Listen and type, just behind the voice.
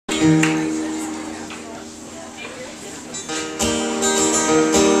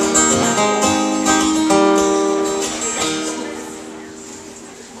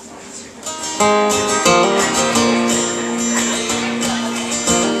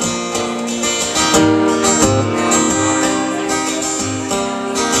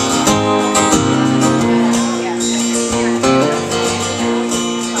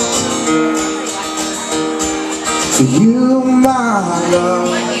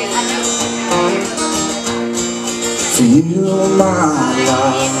for you, my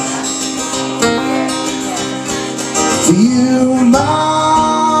love. For you,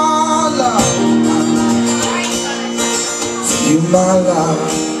 my love. For you, my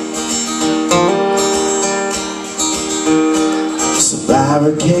love. So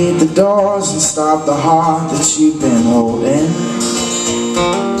barricade the doors and stop the heart that you've been holding,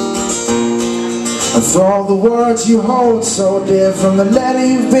 and throw the words you hold so dear from the letter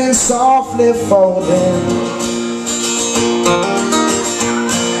you've been softly folding.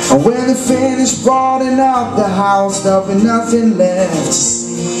 And when they finish boarding up the house, there'll be nothing left to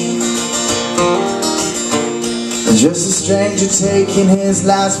see. And just a stranger taking his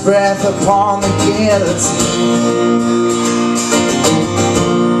last breath upon the guillotine.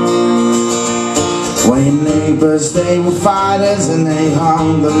 When your neighbors, they were fighters and they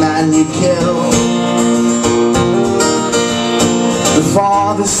hung the man you killed.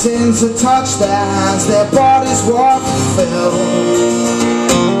 Before the sins had touched their hands, their bodies were fulfilled.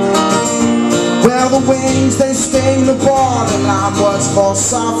 Well, the wings, they sting the borderline, words fall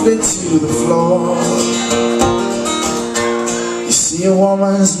softly to the floor. You see, a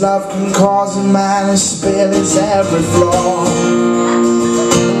woman's love can cause a man to spill his every flaw.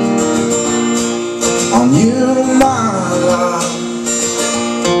 On you, my love.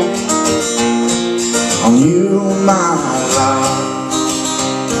 On you, my love.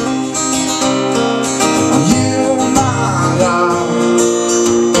 On you, my love.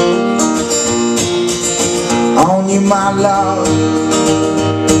 On you, my love.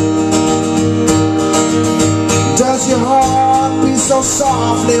 Does your heart beat so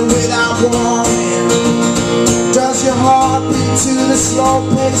softly without warning? Does your heart beat to the slow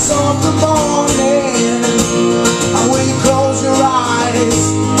pace of the morning? And will you close your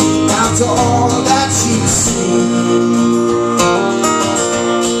eyes after all that you've seen?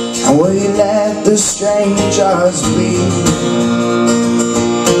 And will you let the strangers be?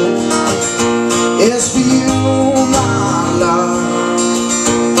 It's for you, my love.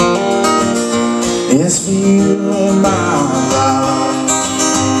 It's for you, my love.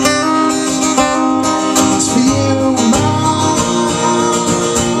 It's for you, my love.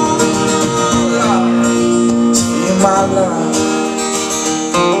 It's for you, my love.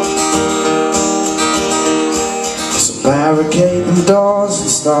 So barricade the doors and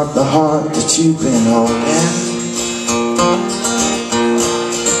stop the heart that you've been holding,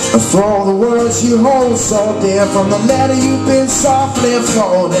 and throw the words you hold so dear from the letter you've been softly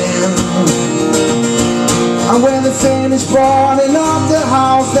folding. And when they finish boarding up the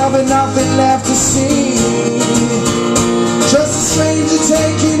house, there'll be nothing left to see. Just a stranger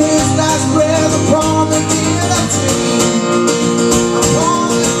taking his last breath upon the guillotine. Upon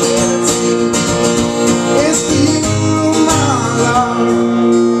the guillotine. It's for you, my love.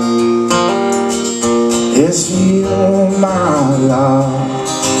 It's for you, my love.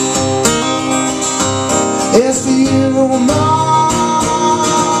 It's for you, my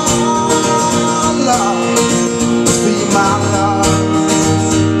love. It's for you, my love.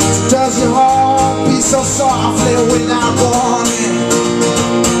 Does your heart beat so softly without warning?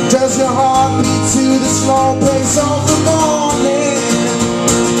 Does your heart beat to the slow pace of the morning?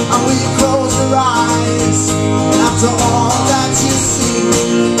 And will you close your eyes after all that you see?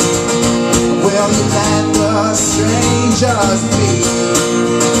 Will you let the strangers be?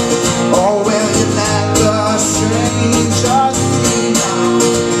 Or will you let the strangers be now?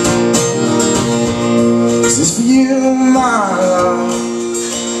 'Cause it's for you, my love.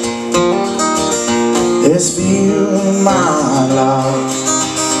 It's for you, my love.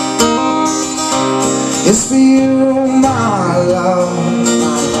 It's for you, my love.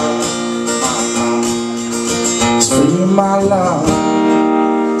 It's for you, my love.